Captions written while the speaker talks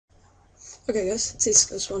Okay guys, it's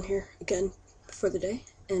ps3 here again for the day,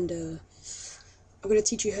 and I'm going to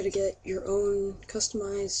teach you how to get your own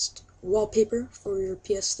customized wallpaper for your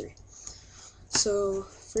PS3. So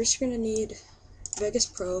first you're going to need Vegas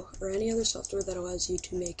Pro or any other software that allows you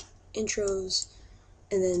to make intros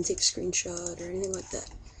and then take a screenshot or anything like that.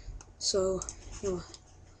 So,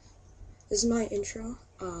 this is my intro.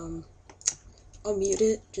 I'll mute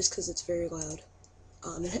it just because it's very loud.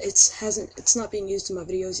 It's not being used in my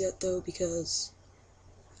videos yet though, because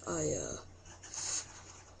I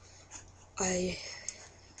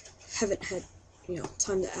haven't had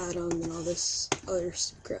time to add them and all this other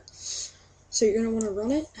stupid crap. So you're gonna want to run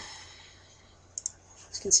it.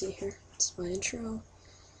 As you can see here, it's my intro.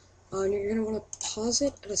 And you're gonna want to pause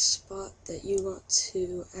it at a spot that you want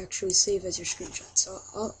to actually save as your screenshot. So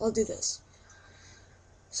I'll do this.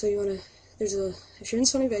 So you wanna if you're in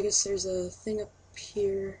Sony Vegas, there's a thing up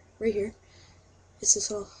here, right here. It's this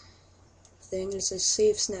little thing, and it says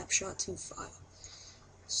save snapshot to file.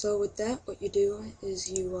 So with that, what you do is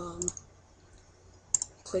you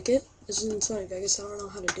click it. This is in Sony Vegas. I don't know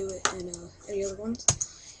how to do it in any other ones.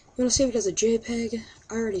 You want to save it as a JPEG.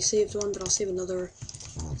 I already saved one, but I'll save another.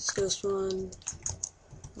 Let's go this one.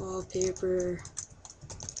 Wallpaper.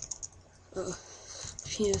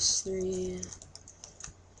 PS3.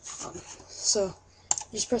 So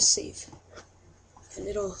just press save, and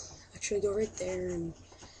it'll actually go right there. And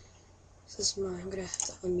this is mine. I'm gonna have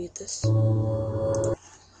to unmute this.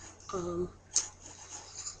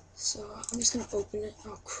 So I'm just gonna open it.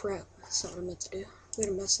 Oh crap, that's not what I meant to do. Way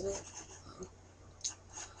to mess it up.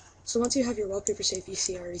 So once you have your wallpaper saved, you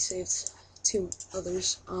see I already saved two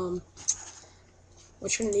others.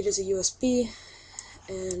 What you're gonna need is a USB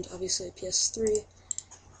and obviously a PS3.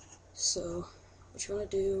 So what you wanna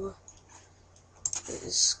do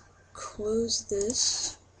is close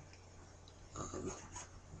this.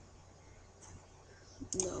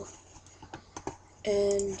 No.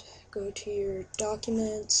 And go to your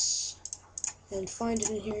documents and find it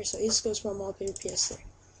in here. So East Coast One Wallpaper PS3.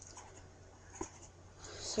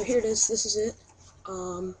 So here it is. This is it.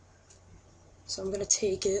 So I'm gonna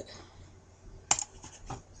take it.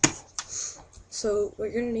 So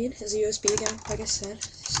what you're gonna need is a USB again, like I said.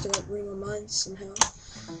 Still have room on mine somehow.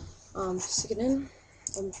 Stick it in.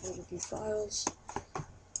 View files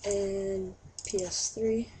and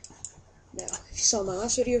PS3. Now, if you saw my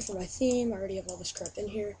last video for my theme, I already have all this crap in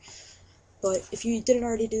here. But if you didn't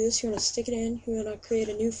already do this, you want to stick it in. You want to create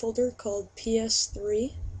a new folder called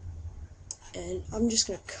PS3. And I'm just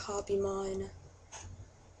going to copy mine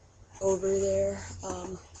over there.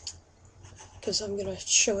 Because I'm going to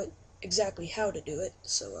show it exactly how to do it.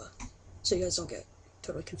 So you guys don't get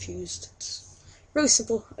totally confused. It's really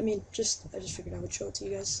simple. I mean, I just figured I would show it to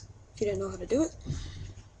you guys if you didn't know how to do it.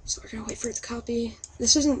 So we're gonna wait for it to copy.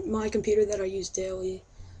 This isn't my computer that I use daily.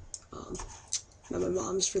 At my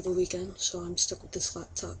mom's for the weekend, so I'm stuck with this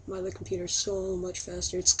laptop. My other computer is so much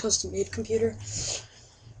faster. It's a custom-made computer.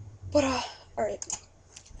 But alright,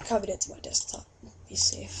 I copied it to my desktop. Be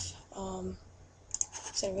safe.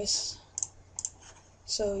 So anyways,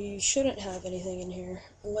 so you shouldn't have anything in here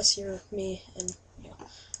unless you're me and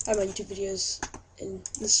I have my YouTube videos. And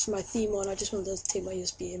this is my theme one. I just wanted to take my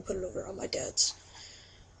USB and put it over on my dad's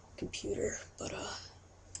computer, but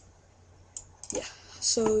yeah.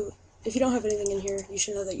 So if you don't have anything in here, you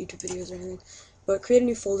shouldn't have that YouTube videos or anything. But create a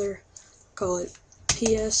new folder, call it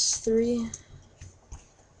PS3.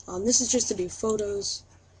 This is just to do photos.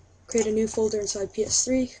 Create a new folder inside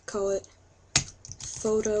PS3, call it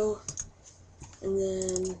photo, and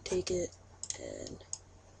then take it and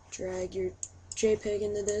drag your JPEG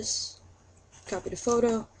into this. Copy the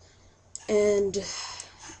photo, and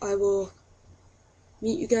I will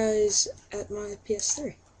meet you guys at my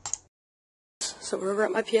PS3. So we're over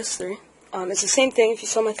at my PS3. It's the same thing if you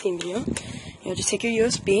saw my theme video. Just take your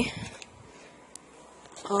USB.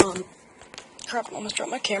 Crap, I almost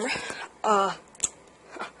dropped my camera.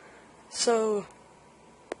 So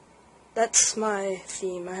that's my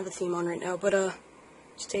theme. I have a theme on right now, but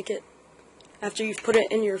just take it after you've put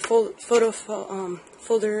it in your photo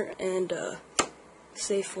folder and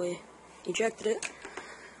safely ejected it.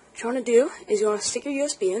 What you want to do is you want to stick your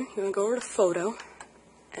USB in. You want to go over to photo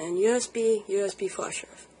and USB flash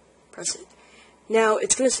drive. Press it. Now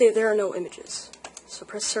it's going to say there are no images. So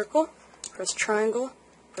press circle, press triangle,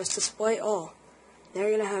 press display all. Now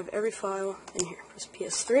you're going to have every file in here. Press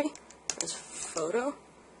PS3, press photo,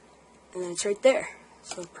 and then it's right there.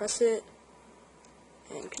 So press it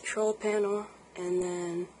and control panel, and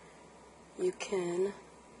then you can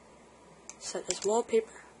set as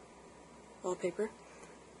wallpaper,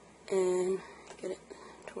 and get it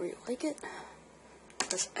to where you like it.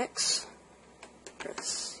 Press X,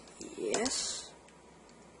 Press yes.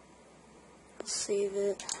 Save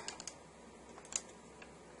it.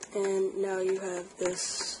 And now you have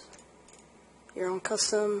this, your own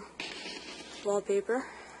custom wallpaper.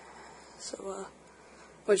 So,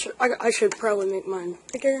 which I should probably make mine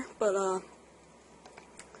bigger, but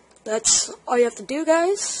that's all you have to do,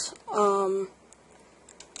 guys.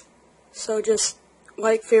 So just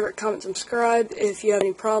like, favorite, comment, subscribe. If you have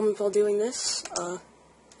any problems while doing this,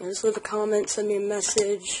 just leave a comment, send me a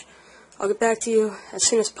message. I'll get back to you as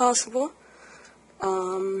soon as possible.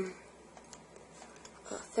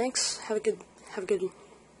 Thanks. Have a good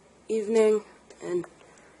evening, and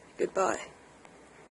goodbye.